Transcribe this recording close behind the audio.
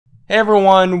Hey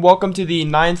everyone, welcome to the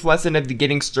 9th lesson of the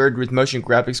Getting Started with Motion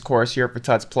Graphics course here for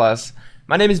Tuts Plus.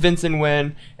 My name is Vincent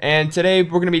Nguyen, and today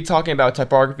we're going to be talking about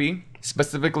typography,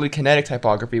 specifically kinetic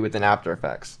typography within After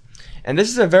Effects. And this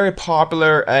is a very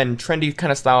popular and trendy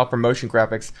kind of style for motion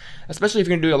graphics, especially if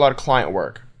you're going to do a lot of client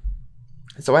work.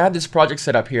 So I have this project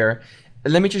set up here,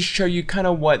 and let me just show you kind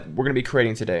of what we're going to be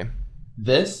creating today.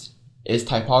 This is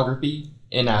typography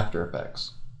in After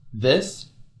Effects. This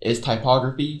is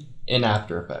typography in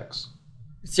After Effects.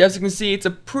 So as you can see, it's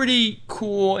a pretty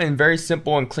cool and very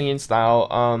simple and clean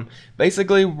style.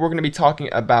 Basically, we're going to be talking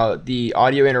about the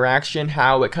audio interaction,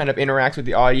 how it kind of interacts with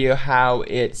the audio, how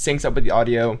it syncs up with the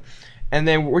audio, and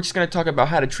then we're just going to talk about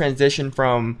how to transition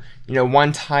from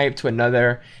one type to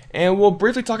another, and we'll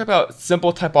briefly talk about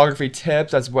simple typography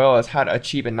tips as well as how to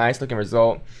achieve a nice looking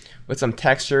result with some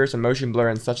texture, some motion blur,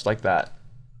 and such like that.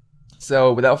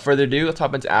 So without further ado, let's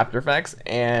hop into After Effects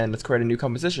and let's create a new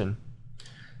composition.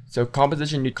 So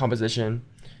composition, new composition.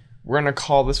 We're going to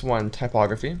call this one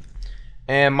typography.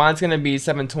 And mine's going to be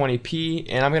 720p,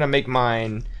 and I'm going to make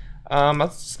mine,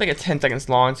 let's just make it 10 seconds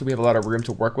long so we have a lot of room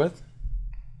to work with.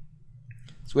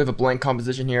 So we have a blank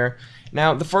composition here.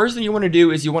 Now the first thing you want to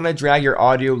do is you want to drag your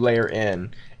audio layer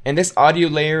in. And this audio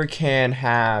layer can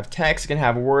have text, can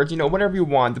have words, whatever you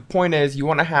want. The point is you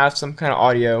want to have some kind of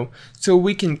audio so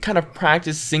we can kind of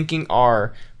practice syncing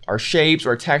our shapes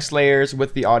or text layers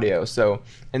with the audio. So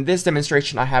in this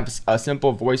demonstration, I have a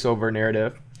simple voiceover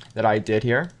narrative that I did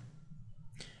here.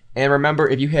 And remember,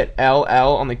 if you hit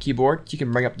LL on the keyboard, you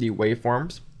can bring up the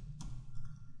waveforms.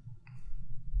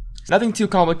 Nothing too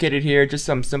complicated here, just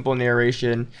some simple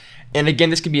narration. And again,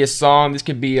 this could be a song, this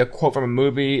could be a quote from a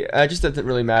movie, it just doesn't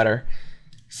really matter.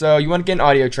 So you want to get an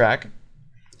audio track,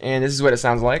 and this is what it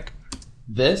sounds like.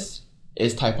 This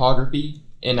is typography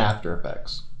in After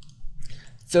Effects.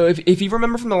 So if you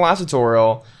remember from the last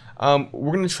tutorial,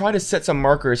 we're going to try to set some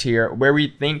markers here where we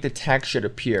think the text should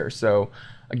appear. So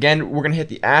again, we're going to hit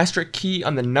the asterisk key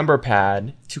on the number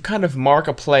pad to kind of mark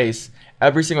a place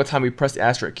every single time we press the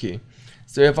asterisk key.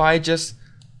 So if I just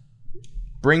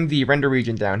bring the render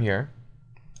region down here,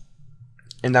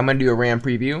 and I'm going to do a RAM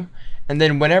preview, and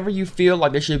then whenever you feel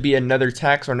like there should be another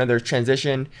text or another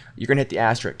transition, you're going to hit the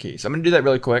asterisk key. So I'm going to do that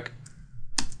really quick.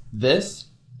 This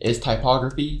is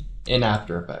typography in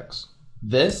After Effects.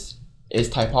 This is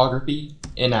typography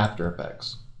in After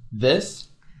Effects. This.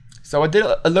 So I did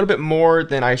a little bit more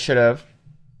than I should have.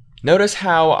 Notice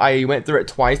how I went through it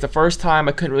twice. The first time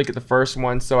I couldn't really get the first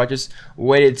one, so I just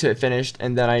waited till it finished,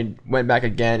 and then I went back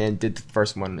again and did the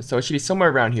first one. So it should be somewhere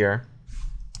around here.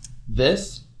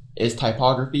 This is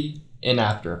typography in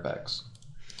After Effects.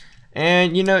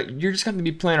 And you're just going to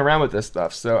be playing around with this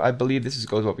stuff. So I believe this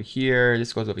goes over here,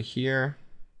 this goes over here.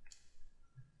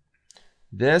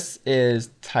 This is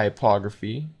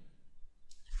typography.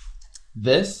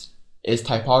 This is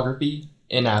typography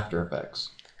in After Effects.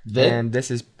 And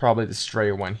this is probably the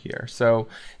stray one here. So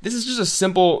this is just a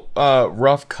simple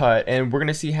rough cut, and we're going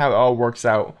to see how it all works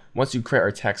out once you create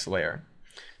our text layer.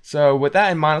 So with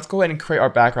that in mind, let's go ahead and create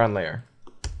our background layer.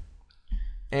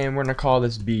 And we're going to call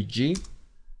this BG.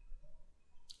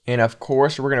 And of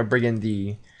course, we're going to bring in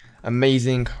the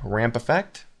amazing ramp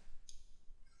effect.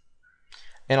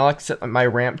 And I'll set my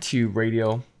ramp to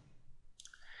radial.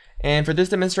 And for this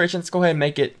demonstration, let's go ahead and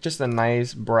make it just a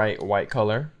nice bright white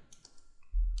color.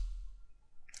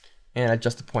 And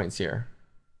adjust the points here.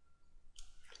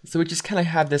 So we just kind of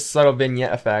have this subtle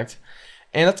vignette effect.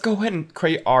 And let's go ahead and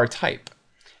create our type.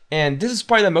 And this is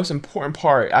probably the most important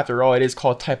part. After all, it is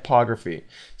called typography.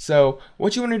 So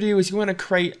what you want to do is you want to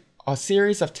create a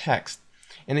series of text.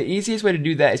 And the easiest way to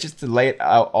do that is just to lay it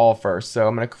out all first. So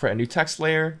I'm going to create a new text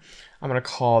layer. I'm going to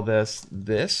call this.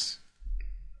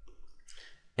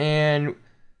 And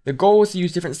the goal is to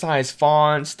use different size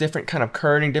fonts, different kind of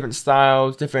kerning, different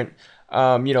styles, different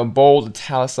bold,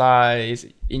 italicize,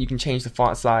 and you can change the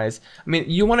font size. I mean,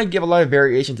 you want to give a lot of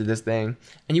variation to this thing,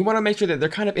 and you want to make sure that they're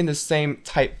kind of in the same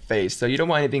typeface. So you don't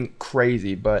want anything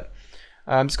crazy, but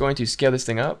I'm just going to scale this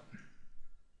thing up.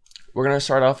 We're going to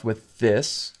start off with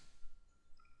this.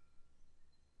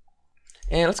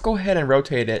 And let's go ahead and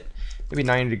rotate it maybe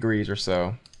 90 degrees or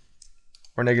so,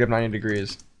 or negative 90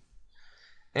 degrees.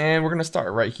 And we're going to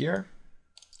start right here.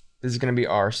 This is going to be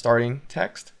our starting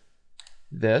text.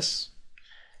 This.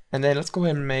 And then let's go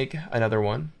ahead and make another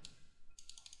one.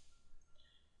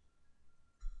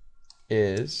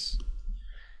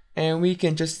 And we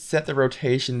can just set the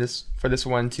rotation for this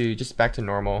one to just back to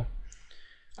normal.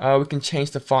 We can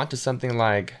change the font to something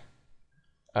like,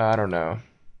 I don't know,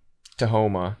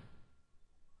 Tahoma.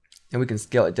 And we can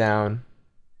scale it down.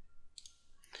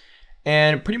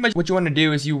 And pretty much what you want to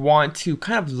do is you want to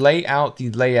kind of lay out the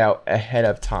layout ahead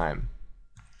of time.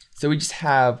 So we just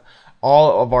have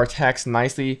all of our text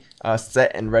nicely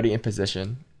set and ready in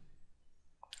position.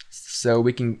 So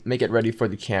we can make it ready for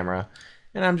the camera.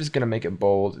 And I'm just going to make it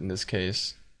bold in this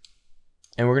case.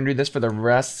 And we're going to do this for the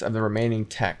rest of the remaining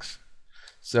text.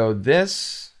 So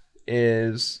this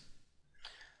is,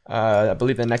 I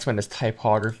believe the next one is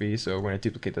typography. So we're going to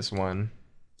duplicate this one.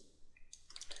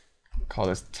 Call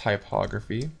this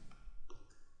typography.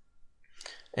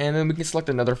 And then we can select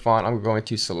another font. I'm going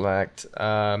to select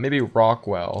maybe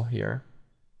Rockwell here.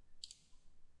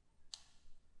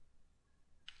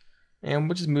 And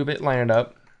we'll just move it, line it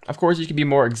up. Of course, you can be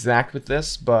more exact with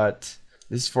this, but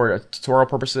this is for tutorial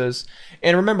purposes.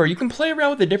 And remember, you can play around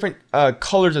with the different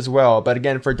colors as well. But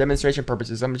again, for demonstration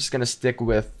purposes, I'm just going to stick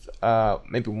with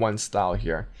maybe one style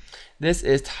here. This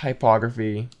is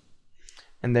typography.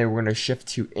 And then we're going to shift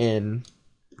to in.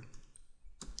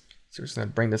 So we're just going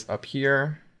to bring this up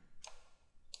here.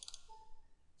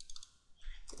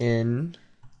 In.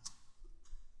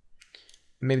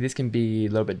 Maybe this can be a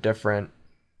little bit different.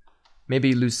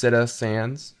 Maybe Lucida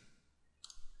Sans.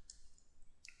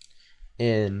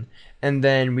 In. And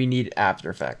then we need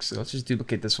After Effects. So let's just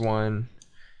duplicate this one.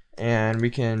 And we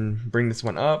can bring this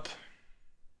one up.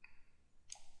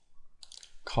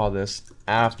 Call this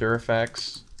After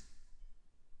Effects.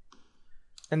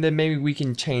 And then maybe we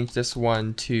can change this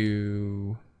one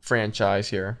to franchise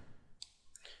here.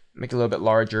 Make it a little bit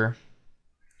larger.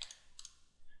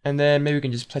 And then maybe we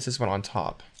can just place this one on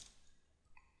top.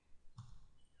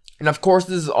 And of course,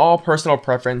 this is all personal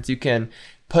preference. You can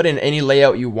put in any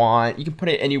layout you want. You can put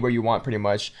it anywhere you want pretty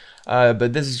much.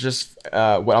 But this is just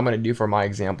what I'm going to do for my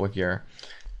example here.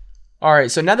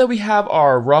 Alright, so now that we have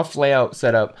our rough layout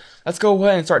set up, let's go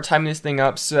ahead and start timing this thing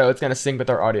up so it's going to sync with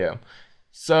our audio.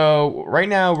 So right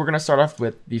now we're going to start off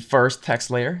with the first text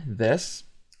layer, this,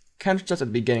 kind of just at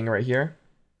the beginning right here.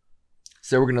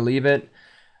 So we're going to leave it.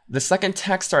 The second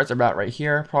text starts about right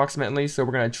here approximately, so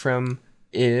we're going to trim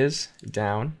is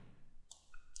down.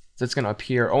 So it's going to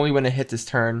appear only when it hits its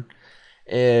turn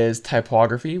is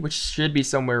typography, which should be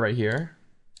somewhere right here.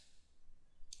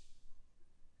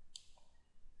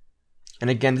 And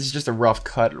again, this is just a rough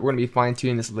cut. We're going to be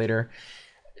fine-tuning this later.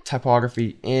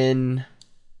 Typography in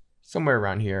somewhere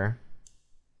around here.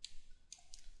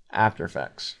 After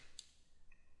Effects.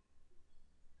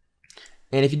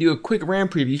 And if you do a quick RAM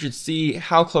preview, you should see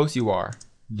how close you are.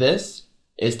 This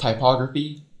is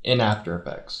typography in After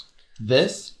Effects.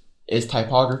 This is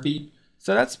typography.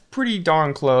 So that's pretty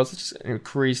darn close. Let's just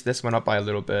increase this one up by a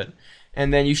little bit.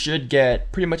 And then you should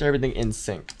get pretty much everything in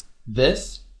sync.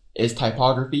 This is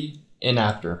typography in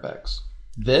After Effects.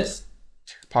 This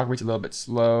typography is a little bit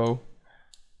slow.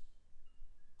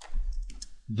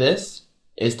 This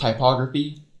is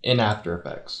typography in After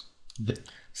Effects.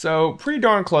 So pretty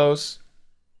darn close.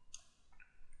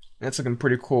 That's looking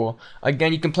pretty cool.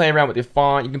 Again, you can play around with the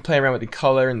font, you can play around with the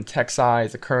color and the text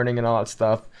size, the kerning and all that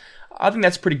stuff. I think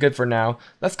that's pretty good for now.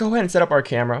 Let's go ahead and set up our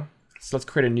camera. So let's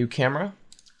create a new camera.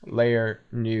 Layer,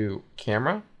 new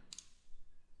camera.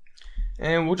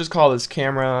 And we'll just call this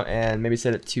camera and maybe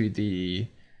set it to the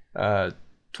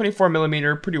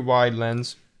 24mm, pretty wide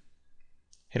lens.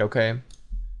 Hit OK.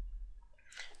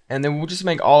 And then we'll just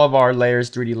make all of our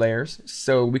layers 3D layers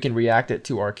so we can react it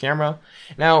to our camera.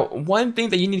 Now, one thing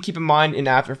that you need to keep in mind in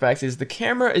After Effects is the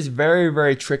camera is very,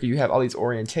 very tricky. You have all these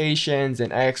orientations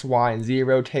and X, Y, and Z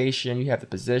rotation. You have the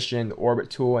position, the orbit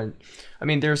tool, and I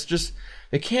mean, there's just,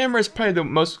 the camera is probably the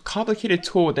most complicated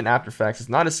tool within After Effects. It's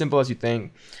not as simple as you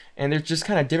think. And there's just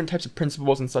kind of different types of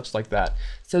principles and such like that.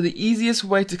 So the easiest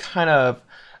way to kind of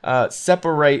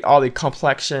separate all the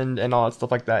complexion and all that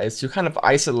stuff like that is to kind of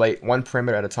isolate one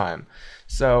parameter at a time.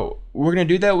 So we're going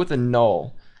to do that with a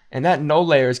null, and that null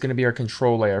layer is going to be our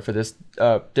control layer for this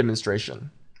demonstration.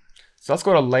 So let's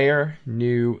go to layer,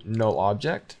 new null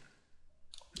object,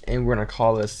 and we're going to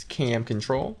call this cam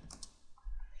control,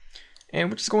 and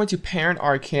we're just going to parent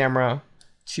our camera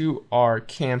to our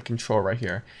cam control right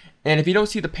here. And if you don't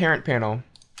see the parent panel,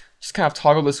 just kind of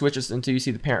toggle the switches until you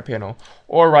see the parent panel,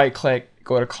 or right click,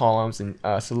 go to columns and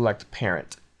select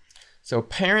parent. So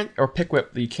parent, or pick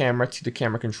whip the camera to the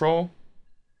camera control.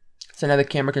 So now the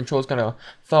camera control is going to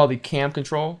follow the cam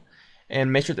control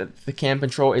and make sure that the cam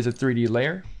control is a 3D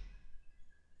layer.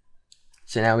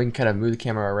 So now we can kind of move the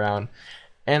camera around,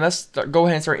 and let's go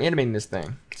ahead and start animating this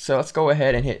thing. So let's go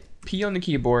ahead and hit P on the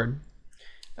keyboard,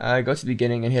 go to the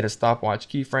beginning and hit a stopwatch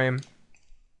keyframe,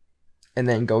 and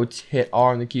then go to hit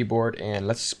R on the keyboard, and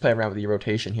let's play around with the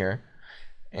rotation here.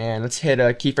 And let's hit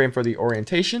a keyframe for the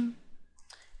orientation,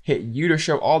 hit U to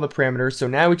show all the parameters. So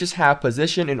now we just have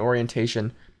position and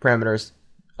orientation parameters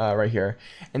right here.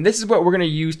 And this is what we're going to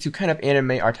use to kind of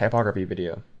animate our typography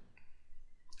video.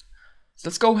 So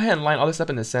let's go ahead and line all this up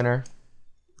in the center.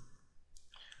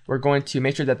 We're going to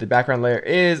make sure that the background layer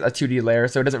is a 2D layer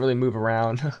so it doesn't really move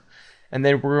around. And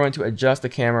then we're going to adjust the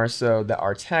camera so that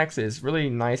our text is really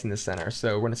nice in the center.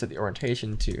 So we're going to set the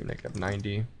orientation to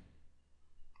 -90.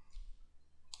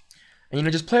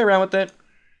 And just play around with it.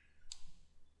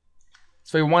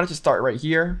 So we want it to start right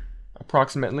here,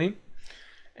 approximately.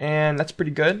 And that's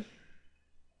pretty good.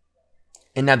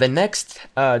 And now the next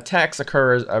text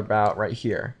occurs about right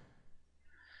here.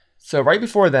 So right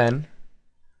before then,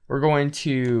 we're going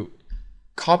to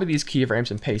copy these keyframes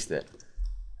and paste it.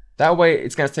 That way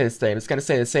it's going to stay the same. It's going to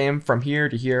stay the same from here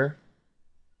to here.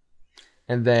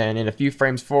 And then in a few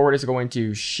frames forward, it's going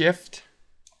to shift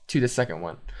to the second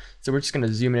one. So we're just going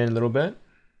to zoom in a little bit.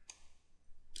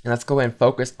 And let's go ahead and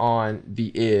focus on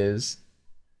the is.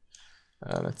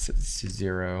 Let's set this to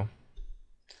 0.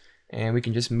 And we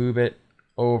can just move it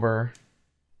over.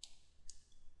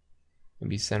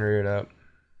 Maybe center it up.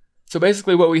 So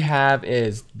basically what we have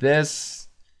is this,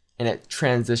 and it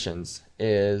transitions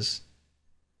is.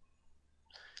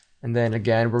 And then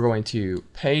again, we're going to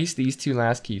paste these two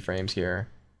last keyframes here.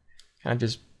 Kind of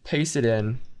just paste it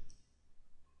in.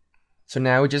 So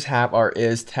now we just have our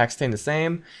is text staying the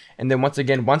same. And then once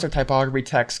again, once our typography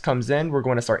text comes in, we're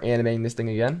going to start animating this thing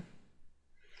again.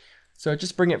 So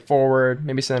just bring it forward,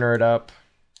 maybe center it up.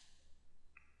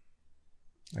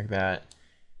 Like that.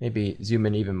 Maybe zoom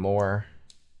in even more.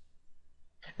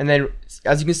 And then,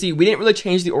 as you can see, we didn't really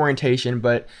change the orientation,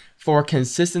 but for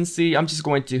consistency, I'm just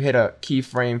going to hit a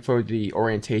keyframe for the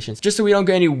orientation, just so we don't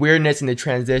get any weirdness in the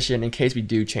transition in case we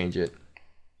do change it.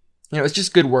 It's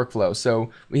just good workflow.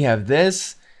 So we have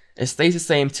this, it stays the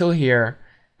same till here,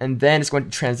 and then it's going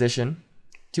to transition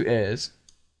to is.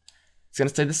 It's going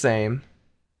to stay the same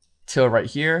till right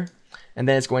here, and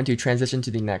then it's going to transition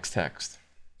to the next text.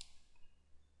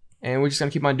 And we're just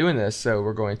going to keep on doing this. So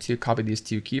we're going to copy these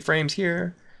two keyframes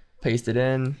here, paste it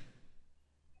in,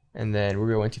 and then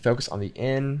we're going to focus on the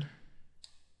in.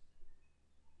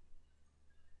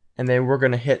 And then we're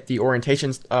going to hit the orientation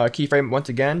keyframe once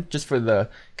again, just for the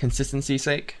consistency's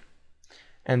sake.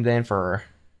 And then for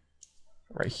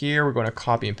right here, we're going to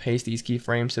copy and paste these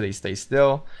keyframes so they stay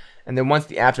still. And then once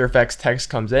the After Effects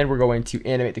text comes in, we're going to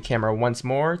animate the camera once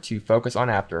more to focus on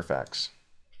After Effects.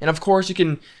 And of course, you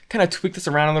can kind of tweak this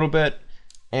around a little bit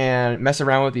and mess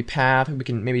around with the path. We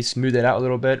can maybe smooth it out a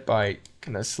little bit by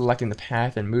kind of selecting the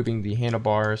path and moving the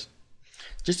handlebars,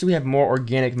 just so we have more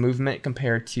organic movement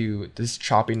compared to this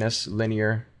choppiness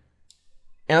linear.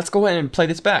 And let's go ahead and play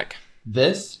this back.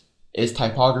 This is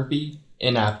typography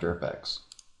in After Effects.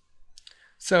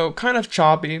 So kind of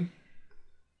choppy,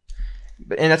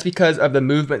 and that's because of the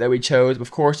movement that we chose. Of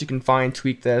course, you can fine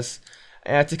tweak this.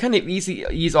 To kind of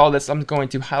ease all this, I'm going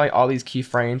to highlight all these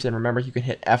keyframes, and remember you can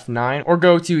hit F9 or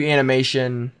go to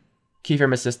Animation,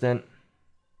 Keyframe Assistant,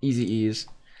 Easy Ease.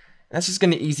 And that's just going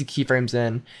to ease the keyframes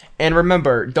in. And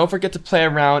remember, don't forget to play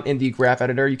around in the graph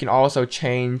editor. You can also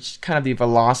change kind of the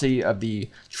velocity of the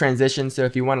transition. So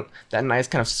if you want that nice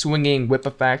kind of swinging whip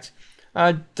effect,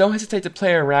 don't hesitate to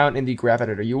play around in the graph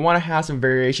editor. You want to have some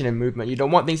variation in movement. You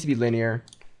don't want things to be linear,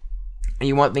 and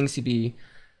you want things to be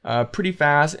pretty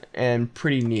fast and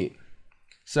pretty neat.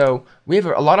 So we have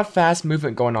a lot of fast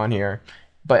movement going on here,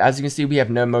 but as you can see, we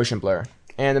have no motion blur.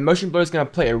 And the motion blur is going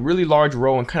to play a really large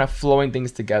role in kind of flowing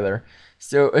things together.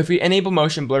 So if we enable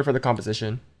motion blur for the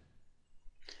composition,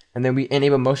 and then we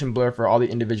enable motion blur for all the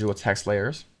individual text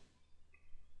layers,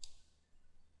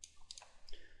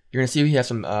 you're going to see we have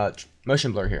some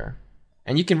motion blur here.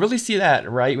 And you can really see that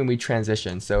right when we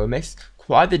transition. So it makes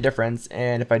quite the difference.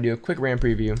 And if I do a quick RAM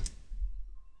preview,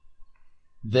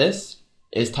 this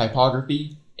is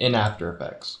typography in After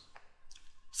Effects.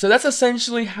 So that's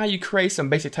essentially how you create some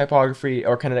basic typography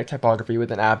or kinetic typography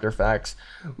within After Effects.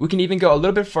 We can even go a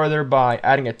little bit further by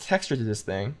adding a texture to this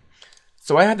thing.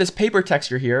 So I have this paper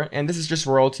texture here, and this is just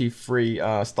royalty-free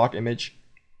stock image.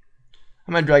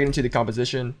 I'm going to drag it into the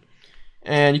composition.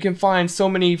 And you can find so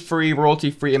many free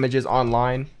royalty-free images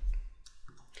online.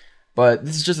 But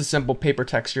this is just a simple paper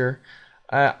texture.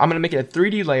 I'm going to make it a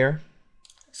 3D layer,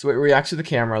 so it reacts to the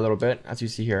camera a little bit, as you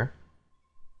see here.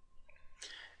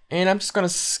 And I'm just going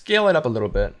to scale it up a little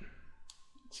bit.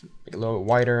 Make it a little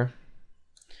wider.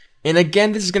 And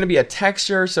again, this is going to be a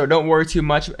texture, so don't worry too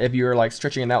much if you're like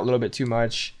stretching it out a little bit too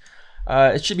much.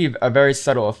 It should be a very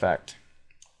subtle effect.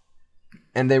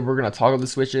 And then we're going to toggle the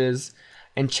switches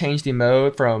and change the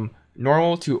mode from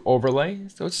normal to overlay.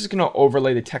 So it's just going to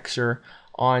overlay the texture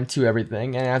onto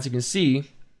everything. And as you can see,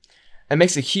 It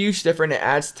makes a huge difference. It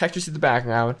adds textures to the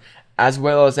background, as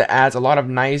well as it adds a lot of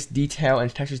nice detail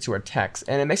and textures to our text,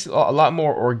 and it makes it a lot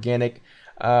more organic,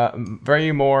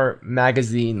 very more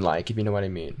magazine-like, if you know what I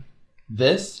mean.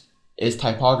 This is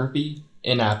typography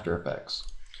in After Effects.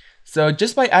 So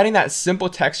just by adding that simple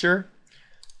texture,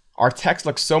 our text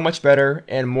looks so much better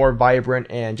and more vibrant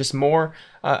and just more,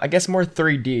 I guess, more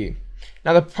 3D.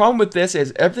 Now the problem with this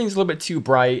is everything's a little bit too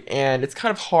bright, and it's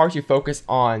kind of hard to focus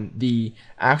on the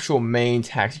actual main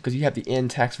text because you have the in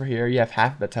text right here, you have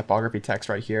half of the typography text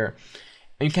right here,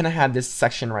 and you kind of have this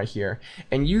section right here.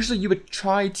 And usually you would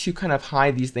try to kind of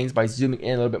hide these things by zooming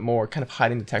in a little bit more, kind of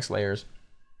hiding the text layers.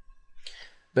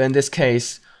 But in this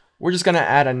case, we're just going to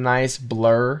add a nice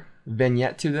blur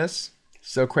vignette to this.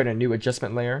 So create a new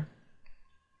adjustment layer.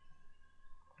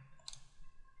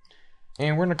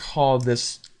 And we're going to call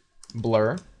this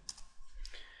blur.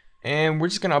 And we're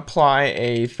just going to apply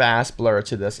a fast blur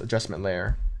to this adjustment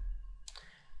layer.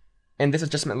 And this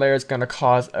adjustment layer is going to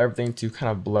cause everything to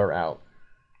kind of blur out.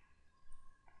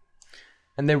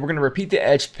 And then we're going to repeat the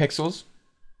edge pixels.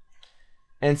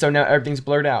 And so now everything's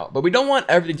blurred out. But we don't want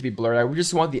everything to be blurred out. We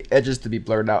just want the edges to be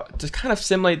blurred out to kind of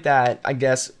simulate that, I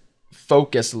guess,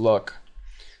 focus look.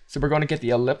 So we're going to get the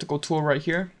elliptical tool right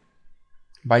here.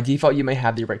 By default, you may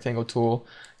have the rectangle tool.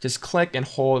 Just click and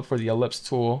hold for the ellipse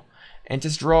tool. And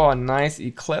just draw a nice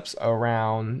ellipse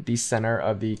around the center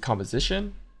of the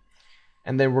composition.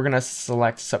 And then we're going to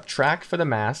select subtract for the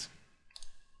mask.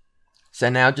 So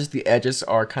now just the edges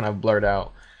are kind of blurred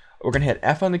out. We're going to hit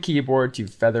F on the keyboard to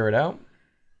feather it out.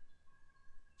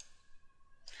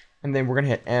 And then we're going to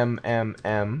hit M,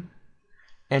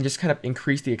 and just kind of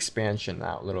increase the expansion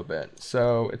out a little bit.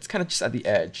 So it's kind of just at the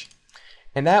edge.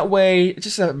 And that way, it's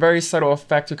just a very subtle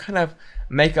effect to kind of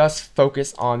make us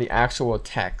focus on the actual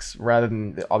text rather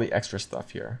than all the extra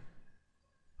stuff here.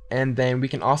 And then we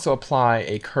can also apply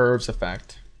a curves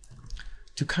effect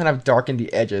to kind of darken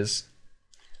the edges.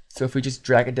 So if we just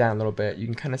drag it down a little bit, you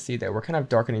can kind of see that we're kind of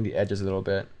darkening the edges a little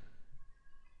bit.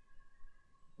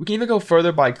 We can even go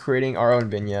further by creating our own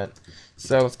vignette.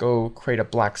 So let's go create a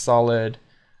black solid.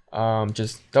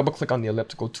 Just double click on the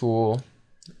elliptical tool,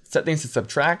 set things to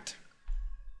subtract,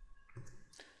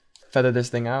 feather this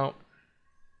thing out,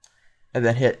 and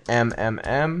then hit M,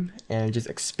 and just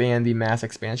expand the mass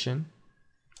expansion.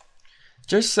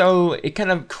 Just so it kind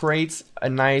of creates a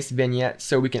nice vignette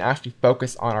so we can actually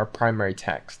focus on our primary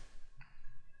text.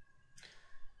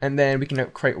 And then we can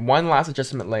create one last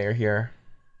adjustment layer here.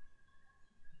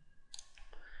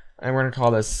 And we're going to call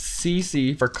this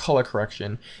CC for color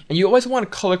correction. And you always want to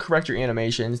color correct your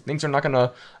animations. Things are not going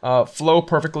to flow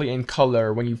perfectly in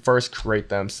color when you first create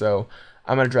them. So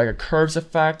I'm going to drag a curves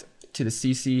effect to the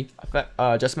CC effect,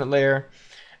 adjustment layer.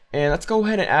 And let's go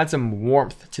ahead and add some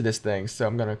warmth to this thing. So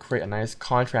I'm going to create a nice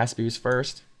contrast boost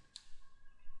first.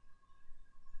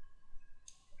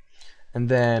 And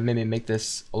then maybe make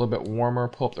this a little bit warmer,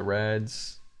 pull up the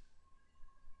reds.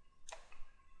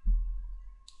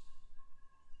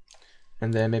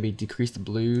 And then maybe decrease the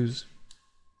blues.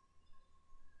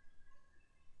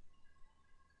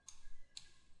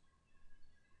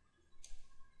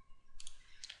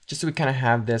 Just so we kind of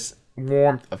have this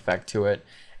warmth effect to it.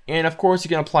 And of course you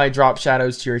can apply drop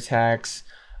shadows to your text.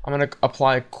 I'm going to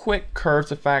apply a quick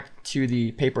curves effect to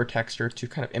the paper texture to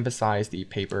kind of emphasize the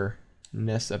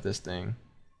paperness of this thing.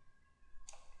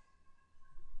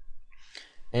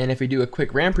 And if we do a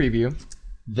quick RAM preview,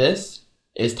 this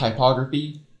is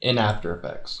typography in After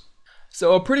Effects.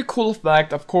 So a pretty cool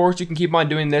effect. Of course, you can keep on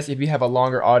doing this if you have a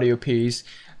longer audio piece.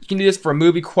 You can do this for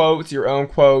movie quotes, your own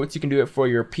quotes. You can do it for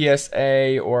your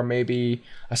PSA or maybe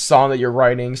a song that you're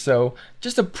writing. So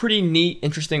just a pretty neat,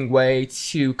 interesting way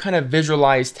to kind of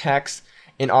visualize text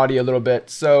in audio a little bit.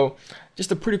 So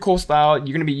just a pretty cool style. You're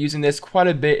going to be using this quite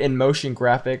a bit in motion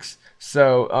graphics.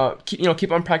 So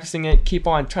keep on practicing it. Keep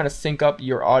on trying to sync up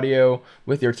your audio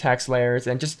with your text layers,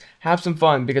 and just have some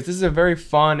fun because this is a very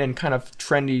fun and kind of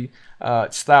trendy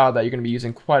style that you're going to be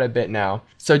using quite a bit now.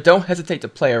 So don't hesitate to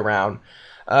play around.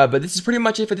 But this is pretty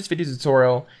much it for this video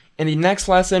tutorial. In the next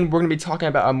lesson, we're going to be talking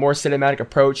about a more cinematic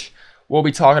approach. We'll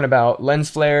be talking about lens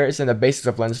flares and the basics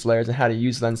of lens flares and how to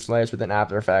use lens flares within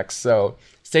After Effects. So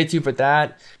stay tuned for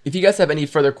that. If you guys have any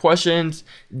further questions,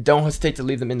 don't hesitate to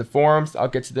leave them in the forums. I'll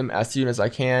get to them as soon as I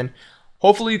can.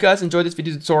 Hopefully you guys enjoyed this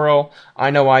video tutorial.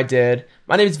 I know I did.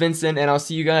 My name is Vincent, and I'll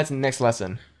see you guys in the next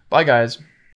lesson. Bye guys.